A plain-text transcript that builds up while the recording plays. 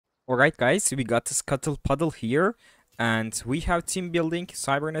Alright guys, we got Scuttle Puddle here, and we have team building,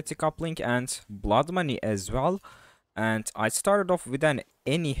 cybernetic uplink, and blood money as well. And I started off with an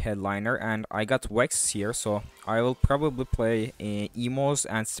any headliner, and I got Vex here, so I will probably play Emos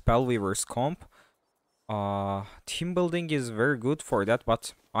and Spellweaver's comp. Team building is very good for that,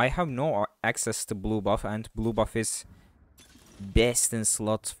 but I have no access to blue buff, and blue buff is best in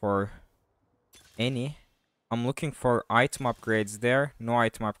slots for any. I'm looking for item upgrades there. No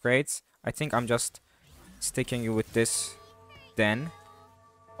item upgrades. I think I'm just sticking with this then.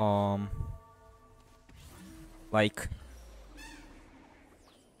 Like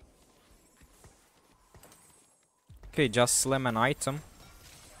okay, just slam an item.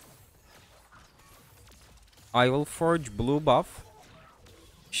 I will forge blue buff.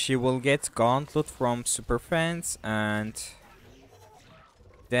 She will get gauntlet from super fans, and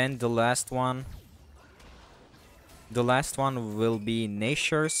then the last one will be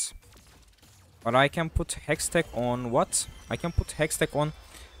Nature's. But I can put Hextech on what? I can put Hextech on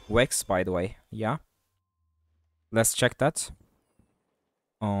Vex, by the way. Yeah. Let's check that.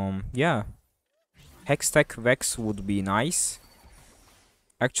 Yeah. Hextech Vex would be nice.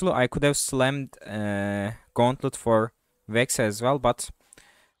 Actually, I could have slammed Gauntlet for Vex as well, but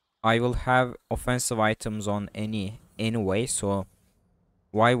I will have offensive items on anyway, so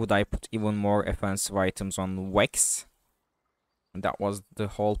why would I put even more offensive items on Vex? That was the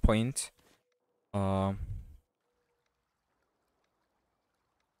whole point. Yeah,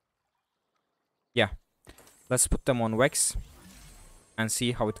 let's put them on Vex and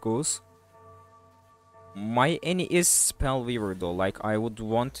see how it goes. My any is Spellweaver though, like I would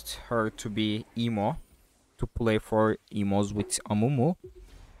want her to be emo, to play for emos with Amumu.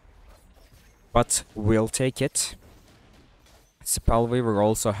 But we'll take it. Spellweaver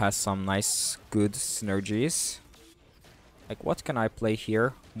also has some nice, good synergies. Like, what can I play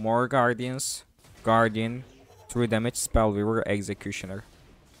here? More Guardians, Guardian, True Damage, Spellweaver, Executioner.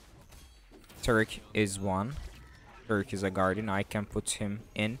 Turk is one. Turk is a Guardian. I can put him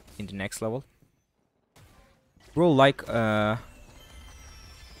in the next level. Bro, like, I've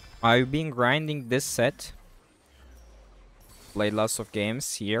been grinding this set. Played lots of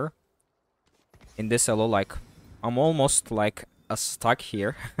games here. In this elo, like, I'm almost like stuck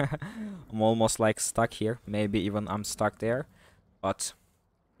here. I'm almost like stuck here. Maybe even I'm stuck there. But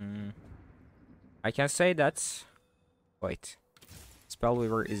I can say that. Wait,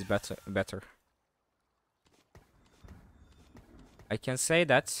 Spellweaver is better. I can say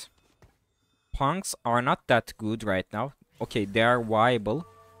that punks are not that good right now. Okay, they are viable,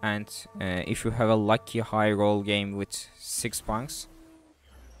 and if you have a lucky high roll game with 6 punks,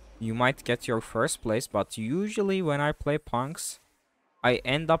 you might get your first place. But usually when I play punks, I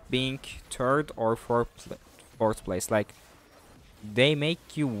end up being third or fourth place. Like, they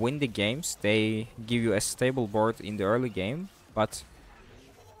make you win the games, they give you a stable board in the early game, but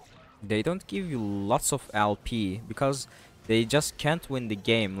they don't give you lots of LP because they just can't win the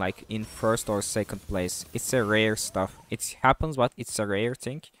game like in first or second place. It's a rare stuff. It happens, but it's a rare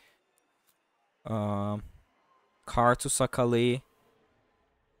thing. Kartus Akali,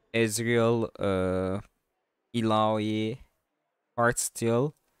 Ezreal, Illaoi,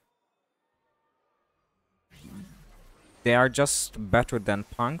 Heartsteel. They are just better than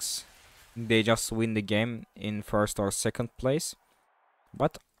punks. They just win the game in first or second place.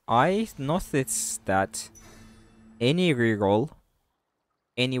 But I noticed that any reroll,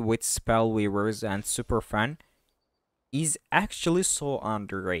 any with Spellweavers and Superfan, is actually so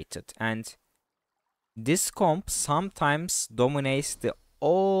underrated. And this comp sometimes dominates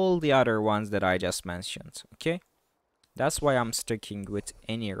all the other ones that I just mentioned. Okay? That's why I'm sticking with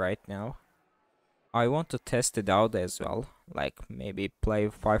any right now. I want to test it out as well, like maybe play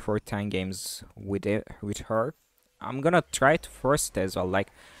 5 or 10 games with her. I'm gonna try it first as well. Like,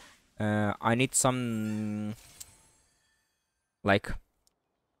 I need some, like,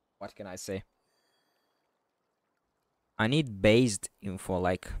 what can I say? I need based info,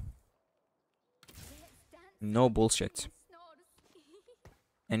 like, no bullshit.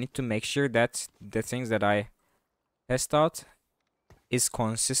 I need to make sure that the things that I test out is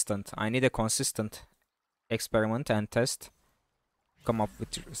consistent. I need a consistent experiment and test. Come up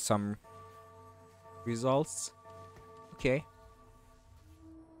with some results. Okay.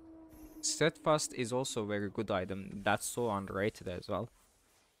 Steadfast is also a very good item. That's so underrated as well.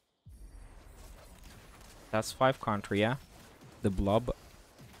 That's 5 country, yeah? The blob.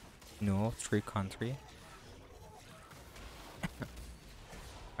 No, 3 country.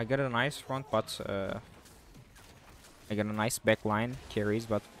 I got a nice front, but I got a nice back line carries,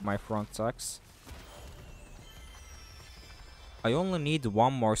 but my front sucks. I only need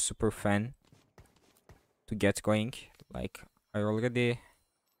one more super fan to get going. Like, I already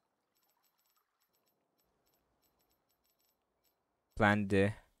planned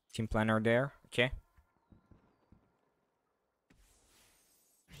the team planner there. Okay.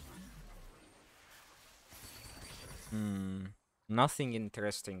 Nothing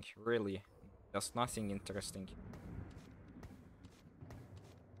interesting, really. Just nothing interesting.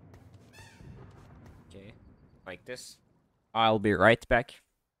 Okay, like this. I'll be right back.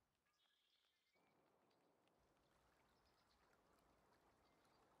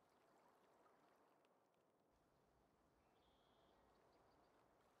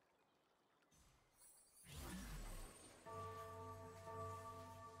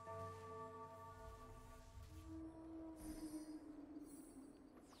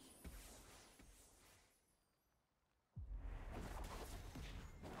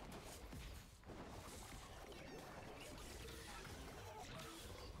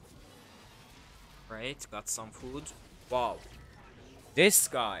 Right, got some food. Wow. This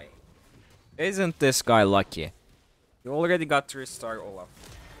guy. Isn't this guy lucky? You already got 3-star Olaf.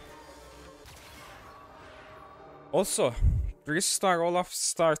 Also, 3-star Olaf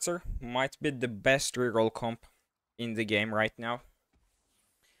starter might be the best reroll comp in the game right now.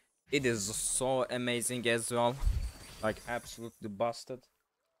 It is so amazing as well. Like, absolutely busted.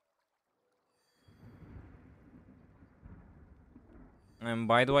 And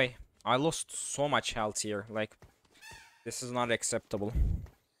by the way, I lost so much health here. Like, this is not acceptable.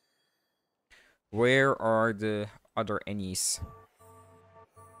 Where are the other Ennies?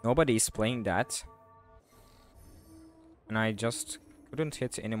 Nobody is playing that. And I just couldn't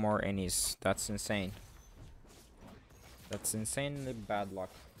hit any more Ennies. That's insane. That's insanely bad luck.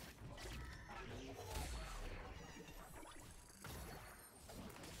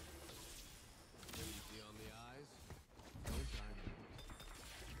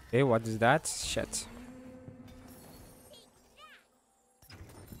 Okay, what is that? Shit.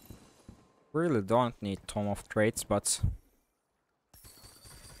 Really don't need Tome of Traits, but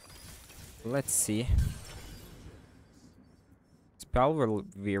let's see.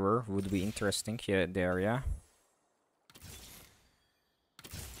 Spellweaver would be interesting here there, yeah.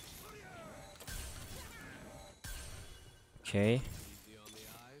 Okay.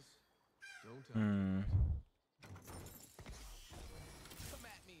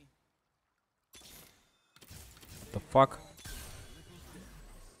 The fuck?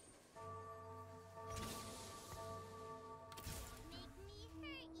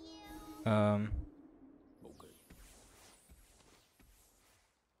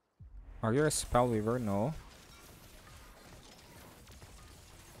 Are you a Spellweaver? No.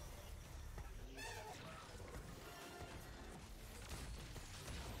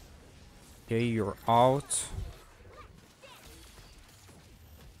 Okay, you're out.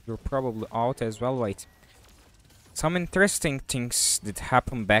 You're probably out as well. Wait. Some interesting things did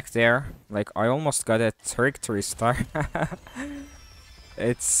happen back there. Like, I almost got a trajectory star.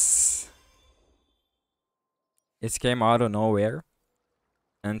 It's... It came out of nowhere.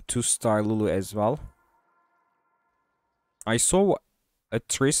 And 2-star Lulu as well. I saw a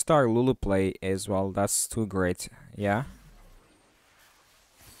 3-star Lulu play as well. That's too great. Yeah.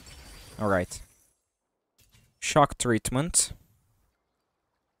 Alright. Shock treatment.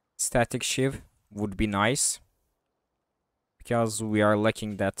 Static Shiv would be nice. Because we are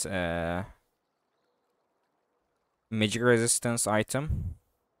lacking that magic resistance item.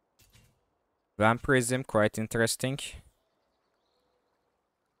 Vampirism, quite interesting.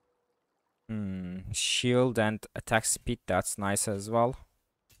 Shield and attack speed, that's nice as well.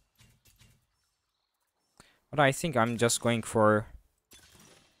 But I think I'm just going for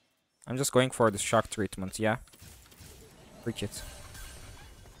the shock treatment, yeah. Freak it.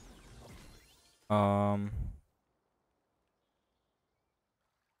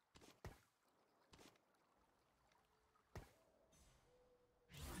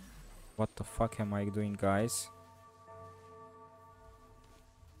 What the fuck am I doing, guys?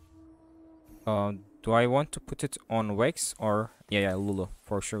 Do I want to put it on Wex or... Yeah, Lulu.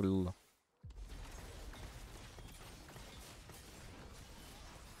 For sure, Lulu.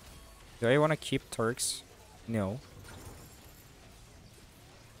 Do I want to keep Turks? No.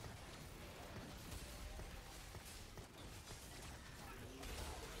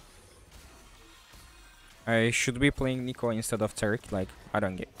 I should be playing Nico instead of Turk. Like, I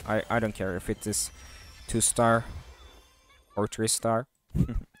don't care if it is 2-star or 3-star.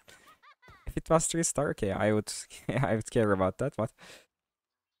 If it was 3-star, okay, I would I would care about that, but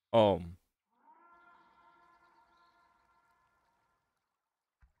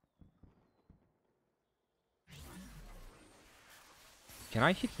Can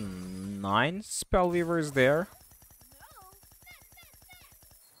I hit 9 Spellweavers there?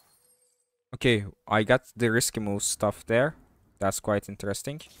 Okay, I got the risky move stuff there. That's quite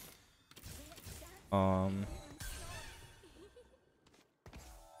interesting.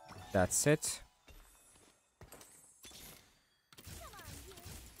 That's it.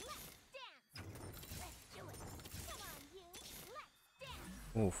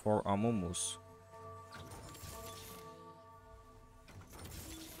 Oh, for Amumus.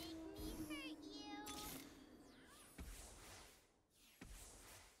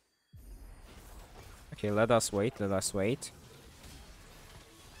 Okay, let us wait, let us wait.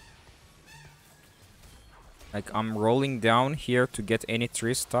 Like, I'm rolling down here to get any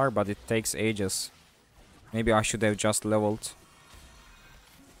 3-star, but it takes ages. Maybe I should have just leveled.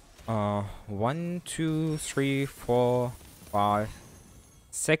 1, 2, 3, 4, 5,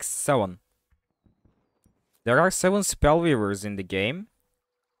 6, 7. There are 7 Spellweavers in the game.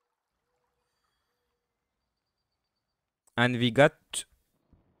 And we got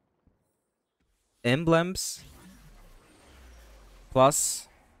emblems plus...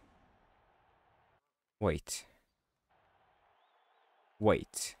 Wait. We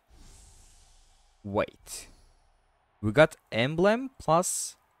got emblem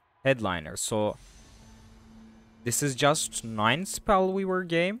plus headliner. So this is just 9 Spellweaver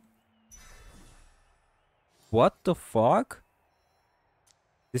game. What the fuck?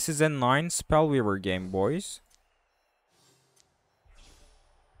 This is a 9 Spellweaver game, boys.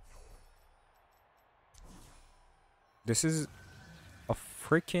 This is a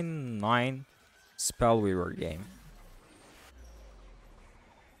freaking 9 Spellweaver game.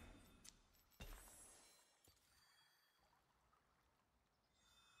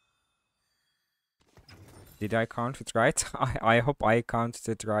 Did I count it right? I hope I counted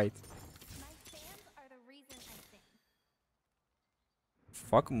it right.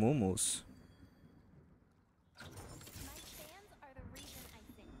 Fuck Mumus.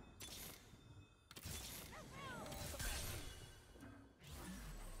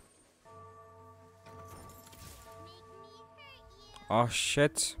 Oh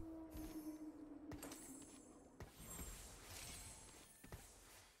shit.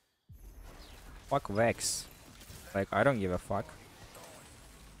 Fuck Vex. Like, I don't give a fuck.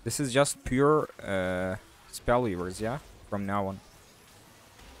 This is just pure Spellweavers, yeah? From now on.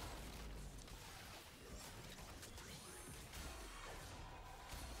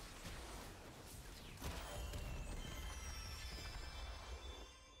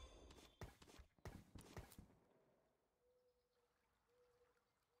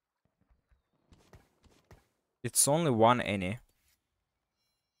 It's only one any.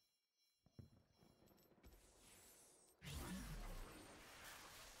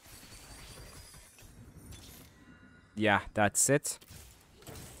 Yeah, that's it.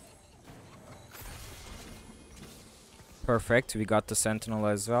 Perfect, we got the Sentinel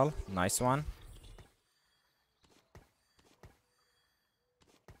as well. Nice one.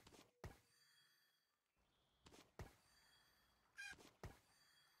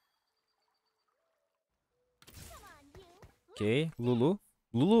 Okay, Lulu.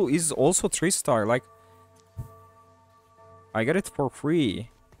 Lulu is also 3-star, like... I got it for free.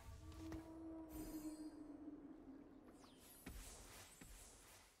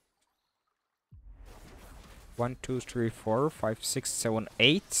 One, two, three, 4, 5, 6, 7,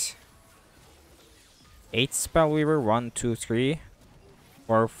 8. 8 Spellweaver. 1, 2, 3,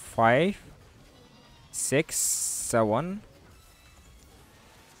 4, 5, 6, 7.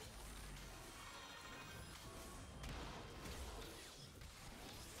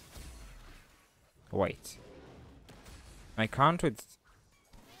 Wait. I counted...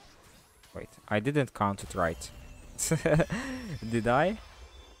 Wait, I didn't count it right. Did I?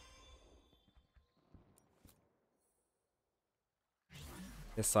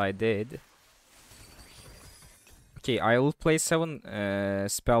 Yes, I did. Okay, I will play 7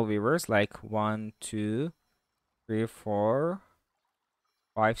 Spellweavers, like 1, 2, 3, 4,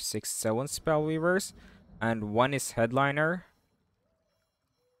 5, 6, 7 Spellweavers, and 1 is headliner.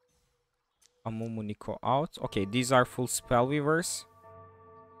 Amumu Nico out. Okay, these are full Spellweavers.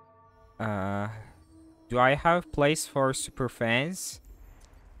 Do I have place for super fans?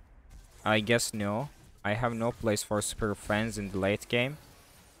 I guess no. I have no place for super fans in the late game.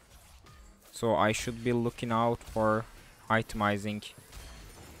 So I should be looking out for itemizing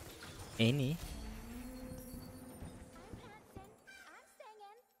any.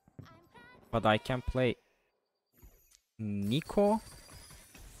 But I can play Nico.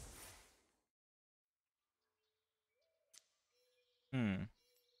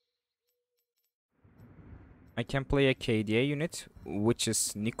 I can play a KDA unit, which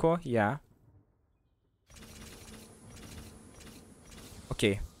is Nico, yeah.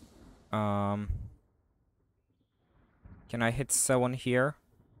 Okay. Can I hit 7 here?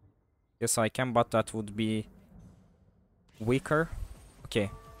 Yes, I can, but that would be weaker. Okay.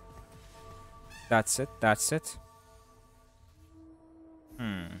 That's it, that's it.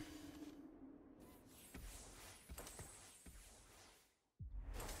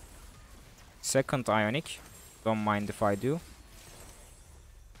 Second Ionic. Don't mind if I do.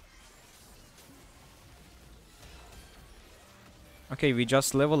 Okay, we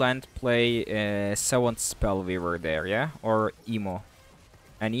just level and play 7th Spellweaver there, yeah? Or Emo.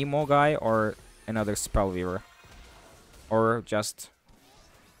 An Emo guy or another Spellweaver. Or just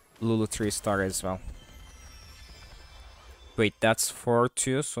Lulu 3-star as well. Wait, that's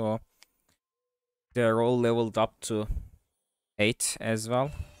 4-2, so they're all leveled up to 8 as well.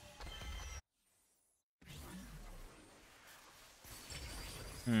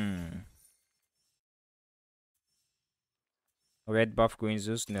 Red buff, green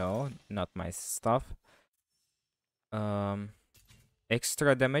Zeus, no, not my stuff.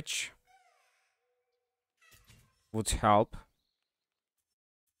 Extra damage would help.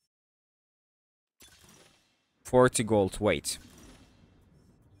 40 gold, wait.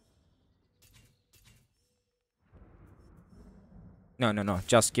 No,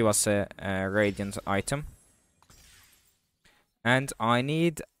 just give us a radiant item. And I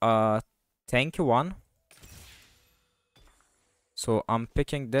need a tanky one. So I'm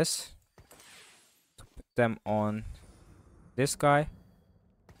picking this to put them on this guy.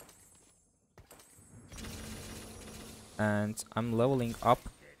 And I'm leveling up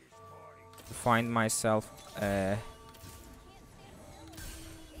to find myself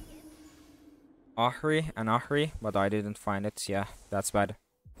Ahri, but I didn't find it. Yeah, that's bad.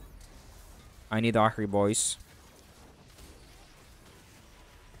 I need Ahri, boys.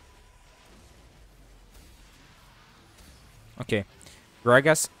 Okay,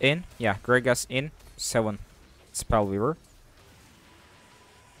 Gragas in. Yeah, Gragas in. 7 Spellweaver.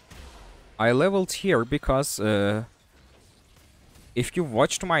 I leveled here because if you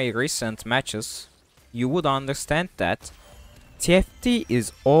watched my recent matches, you would understand that TFT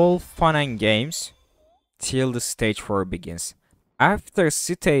is all fun and games till the stage 4 begins. After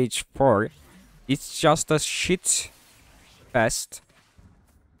stage 4, it's just a shit fest.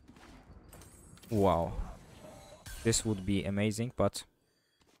 Wow. This would be amazing, but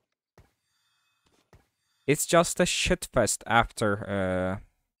it's just a shit fest after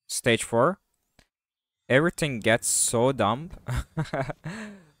stage 4. Everything gets so dumb.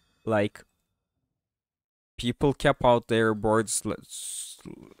 Like, people cap out their boards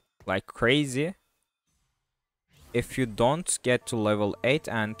like crazy. If you don't get to level 8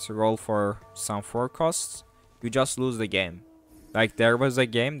 and roll for some forecasts, you just lose the game. Like, there was a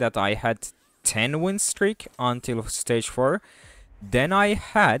game that I had 10 win streak until stage 4. Then I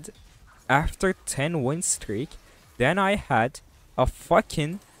had, after 10 win streak, then I had a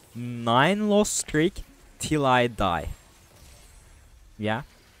fucking 9 loss streak till I die. Yeah,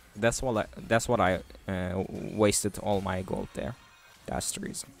 that's what I wasted all my gold there. That's the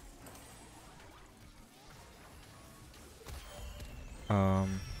reason.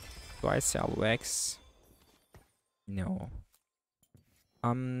 Do I sell Wax? No.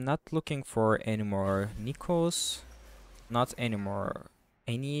 I'm not looking for any more Nikos, not any more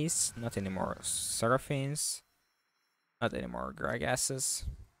Anis, not any more Seraphins, not any more Gragasses.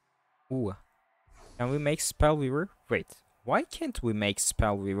 Ooh. Can we make Spellweaver? Wait, why can't we make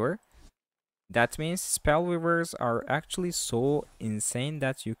Spellweaver? That means Spellweavers are actually so insane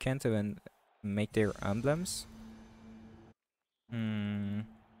that you can't even make their emblems?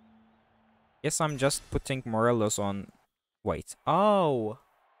 Yes, I'm just putting Morelos on. Wait. Oh!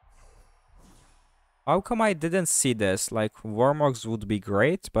 How come I didn't see this? Like, Warmogs would be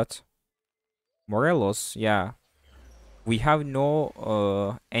great, but Morelos, yeah. We have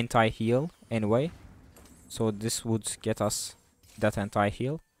no anti-heal anyway. So this would get us that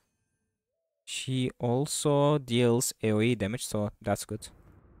anti-heal. She also deals AoE damage, so that's good.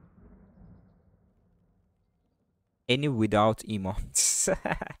 Any without emo.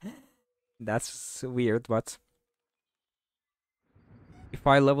 That's weird, but if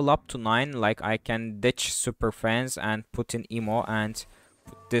I level up to 9, like, I can ditch super fans and put in emo and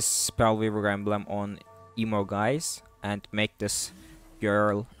put this Spellweaver emblem on emo guys and make this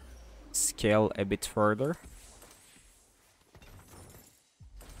girl scale a bit further.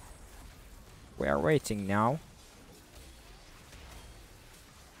 We are waiting now.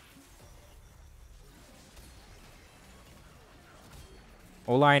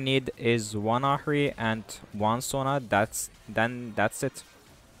 All I need is one Ahri and one Sona. That's it.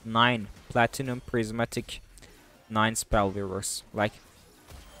 9 platinum prismatic, 9 Spellweavers. Like,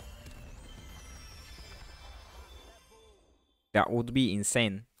 that would be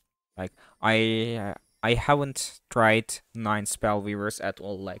insane. Like, I haven't tried 9 Spellweavers at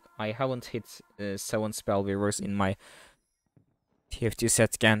all. Like, I haven't hit 7 Spellweavers in my TFT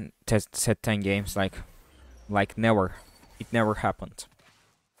set 10 games. Like never. It never happened.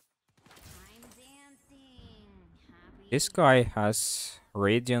 This guy has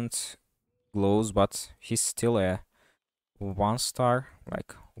radiant glows, but he's still a 1 star.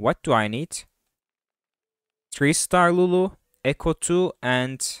 Like, what do I need? 3 star Lulu, Echo 2,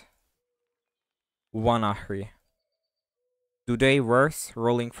 and 1 Ahri. Do they worth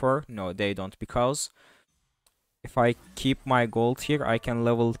rolling for? No, they don't, because if I keep my gold here, I can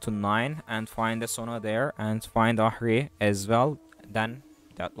level to 9 and find a Sona there and find Ahri as well. Then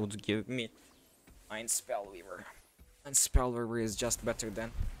that would give me 9 Spellweaver. And Spellweaver is just better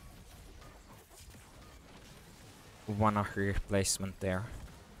than 1 Ahri replacement there.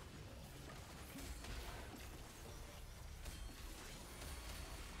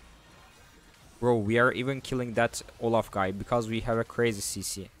 Bro, we are even killing that Olaf guy because we have a crazy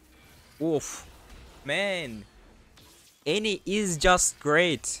CC. Oof. Man. Any is just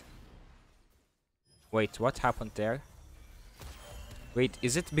great. Wait, what happened there? Wait,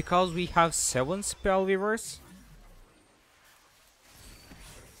 is it because we have 7 Spellweavers?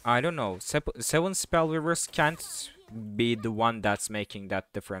 I don't know. 7 Spellweavers can't be the one that's making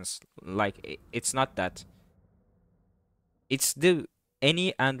that difference. Like, it's not that. It's the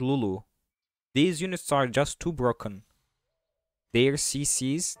Annie and Lulu. These units are just too broken. Their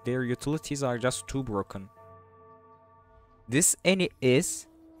CCs, their utilities are just too broken. This Annie is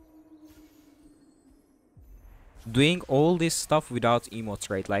doing all this stuff without emo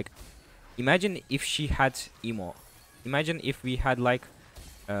trait. Like, imagine if she had emo. Imagine if we had, like,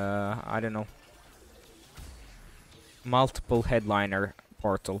 I don't know, multiple headliner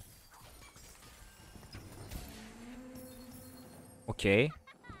portal. Okay,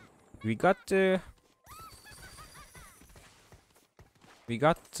 we got the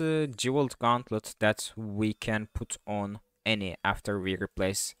jeweled gauntlet that we can put on any after we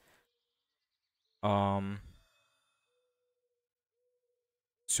replace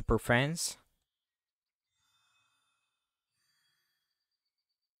super fans.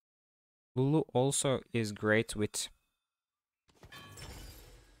 Lulu also is great with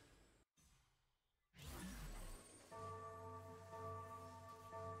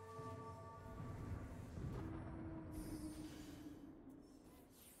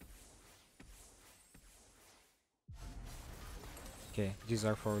okay, these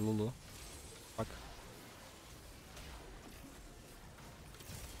are for Lulu. Fuck.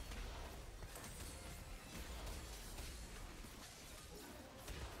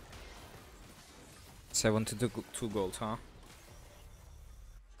 $72 gold, huh?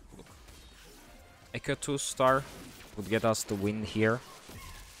 Look. Echo 2 star would get us the win here.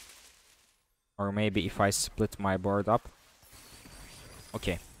 Or maybe if I split my board up.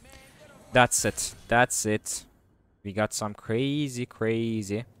 Okay. That's it. That's it. We got some crazy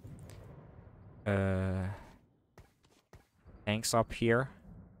tanks up here.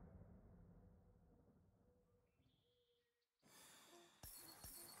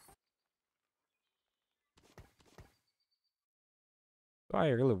 Do I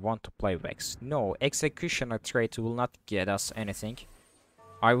really want to play Vex? No, Executioner trait will not get us anything.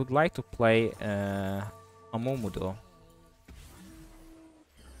 I would like to play Amumu though.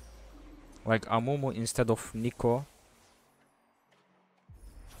 Like Amumu instead of Nico.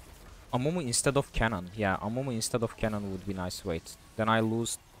 Amumu instead of Cannon. Yeah, Amumu instead of Cannon would be nice. Wait, then I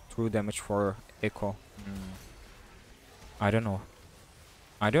lose True Damage for Echo. I don't know.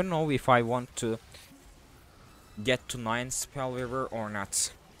 I don't know if I want to get to 9 Spellweaver or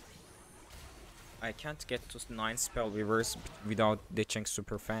not. I can't get to 9 Spellweavers without ditching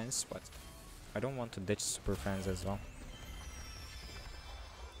super fans, but I don't want to ditch super fans as well.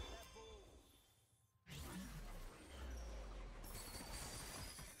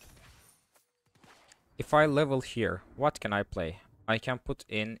 If I level here, what can I play? I can put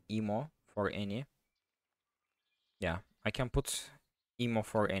in Emo for any. Yeah, I can put Emo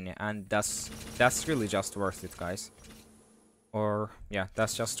for any, and that's really just worth it, guys. Or yeah,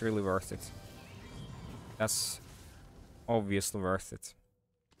 that's just really worth it. That's obviously worth it.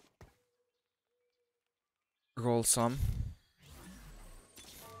 Roll some.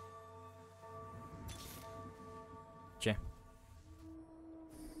 Okay.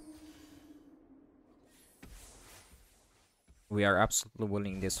 We are absolutely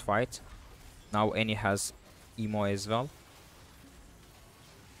winning this fight. Now Annie has emo as well.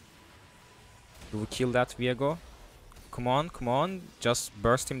 Do we kill that Viego? Come on, come on. Just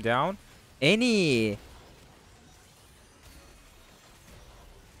burst him down. Annie!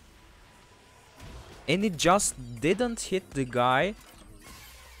 Annie just didn't hit the guy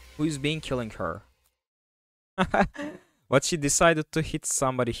who is being killing her. But she decided to hit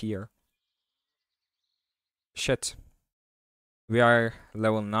somebody here. Shit. We are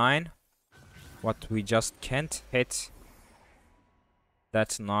level 9. What we just can't hit.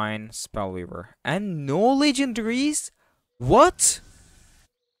 That's 9 Spellweaver. And no legendaries? What?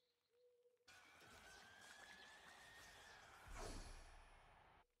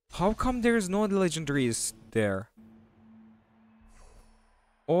 How come there's no legendaries there?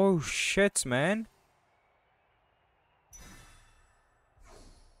 Oh shit, man.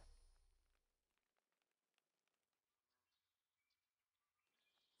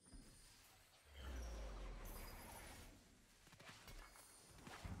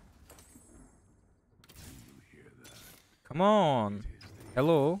 Come on.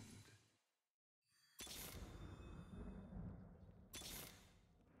 Hello?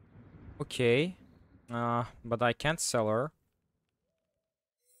 Okay. But I can't sell her.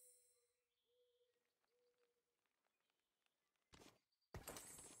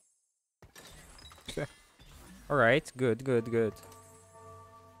 Alright, good, good, good.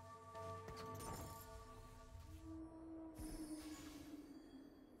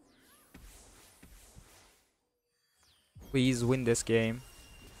 Please win this game.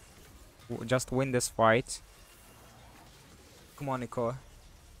 Just win this fight. Come on, Nico. You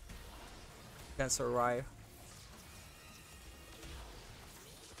can survive.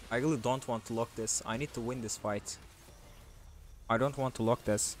 I really don't want to lock this. I need to win this fight. I don't want to lock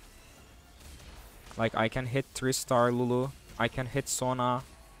this. Like, I can hit 3-star Lulu. I can hit Sona.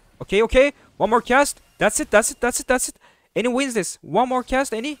 Okay, okay. One more cast. That's it, that's it, that's it, that's it. Any wins this. One more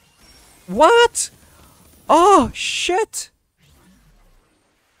cast, any? What? Oh, shit.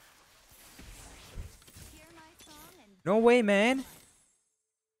 No way, man.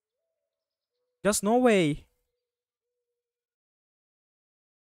 Just no way.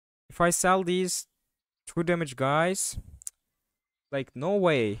 If I sell these true damage guys, like, no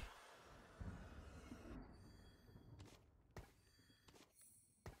way.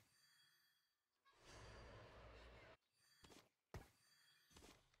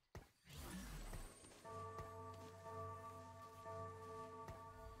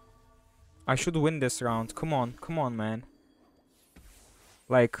 I should win this round. Come on, man.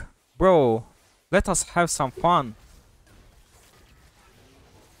 Like, bro, let us have some fun.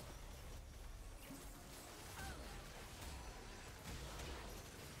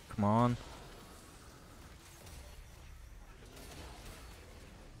 Come on.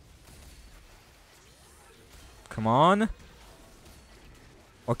 Come on.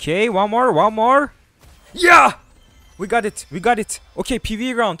 Okay, one more. Yeah! We got it, we got it. Okay,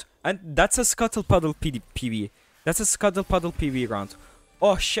 PV round. And that's a Scuttle Puddle PV. That's a Scuttle Puddle PV round.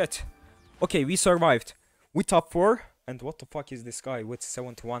 Oh, shit. Okay, we survived. We top 4. And what the fuck is this guy with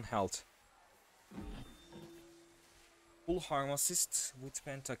 71 health? Full harm assist with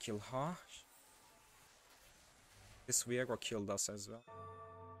Pentakill, huh? This Viego killed us as well.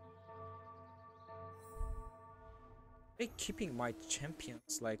 They keeping my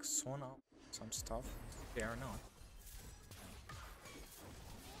champions like Sona, some stuff. They are not.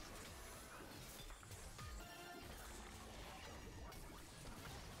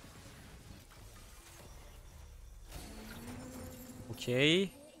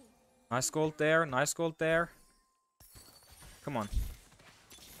 Okay. Nice gold there, nice gold there. Come on.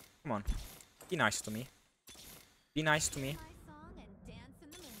 Come on. Be nice to me. Be nice to me.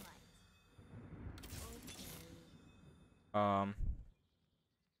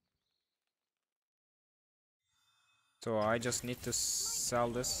 So I just need to sell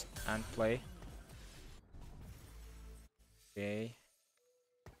this and play. Okay.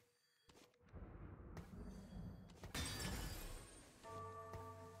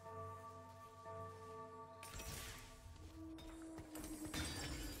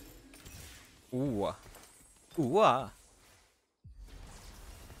 Ooh. Ooh.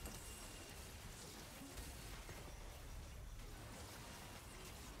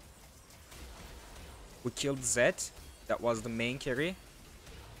 We killed Zed. That was the main carry.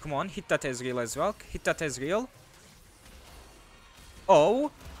 Come on, hit that Ezreal as well. Hit that Ezreal. Oh.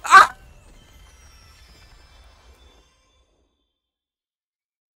 Ah!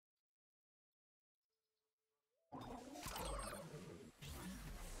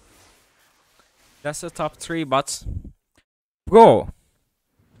 That's the top 3, but Bro,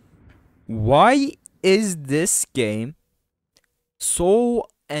 why is this game so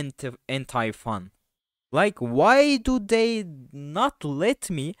anti-fun? Like, why do they not let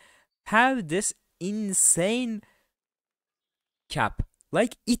me have this insane cap?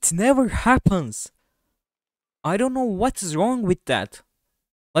 Like, it never happens. I don't know what's wrong with that.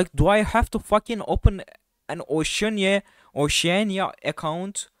 Like, do I have to fucking open an Oceania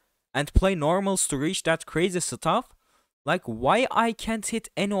account and play normals to reach that crazy stuff? Like, why I can't hit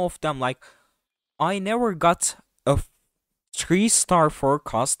any of them? Like, I never got a 3-star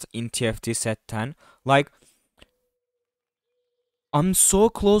forecast in TFT Set 10. Like, I'm so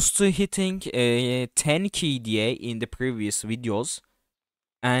close to hitting a 10 KDA in the previous videos,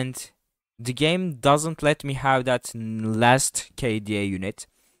 and the game doesn't let me have that last KDA unit.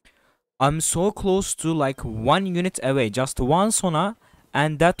 I'm so close to like 1 unit away, just 1 Sona,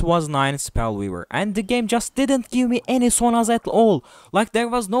 and that was 9 Spellweaver. And the game just didn't give me any Sonas at all. Like, there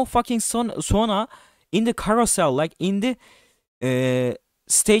was no fucking Sona in the carousel, like in the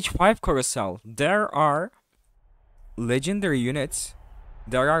stage 5 carousel. There are legendary units.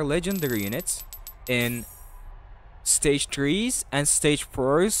 There are legendary units in stage 3s and stage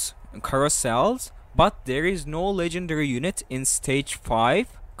 4s carousels, but there is no legendary unit in stage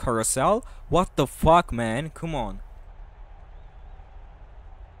 5 carousel. What the fuck, man? Come on.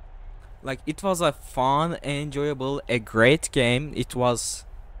 Like, it was a fun, enjoyable, a great game. It was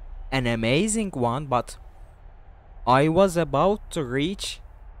an amazing one, but I was about to reach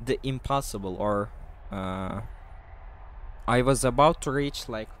the impossible, or I was about to reach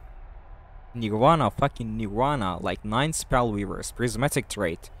like Nirvana, fucking Nirvana, like 9 Spellweavers, prismatic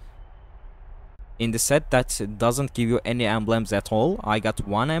trait. In the set that doesn't give you any emblems at all, I got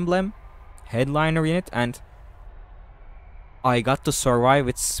 1 emblem, headliner unit, and I got to survive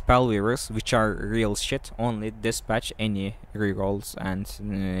with Spellweavers, which are real shit. Only dispatch any rerolls,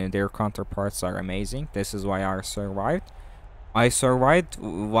 and their counterparts are amazing. This is why I survived. I survived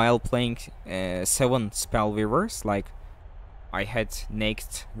while playing 7 Spellweavers. Like, I had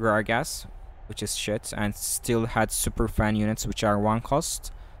naked Gragas, which is shit, and still had super fan units, which are 1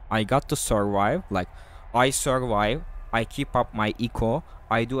 cost. I got to survive. Like, I survive, I keep up my eco,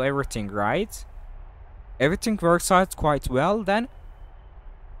 I do everything right. Everything works out quite well. Then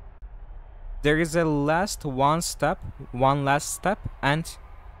there is a one last step, and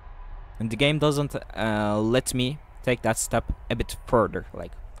the game doesn't let me take that step a bit further.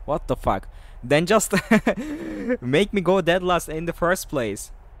 Like, what the fuck? Then just make me go dead last in the first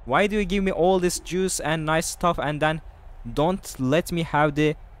place. Why do you give me all this juice and nice stuff, and then don't let me have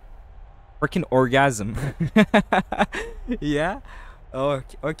the freaking orgasm? Yeah. Oh,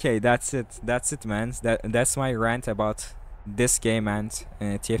 okay, that's it, man. That's my rant about this game and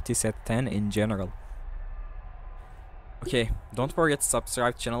TFT Set 10 in general. Okay, don't forget to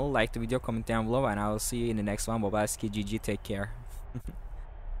subscribe to the channel, like the video, comment down below, and I will see you in the next one. Bye-bye, GG, take care.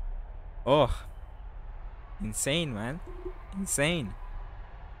 Oh, insane, man, insane.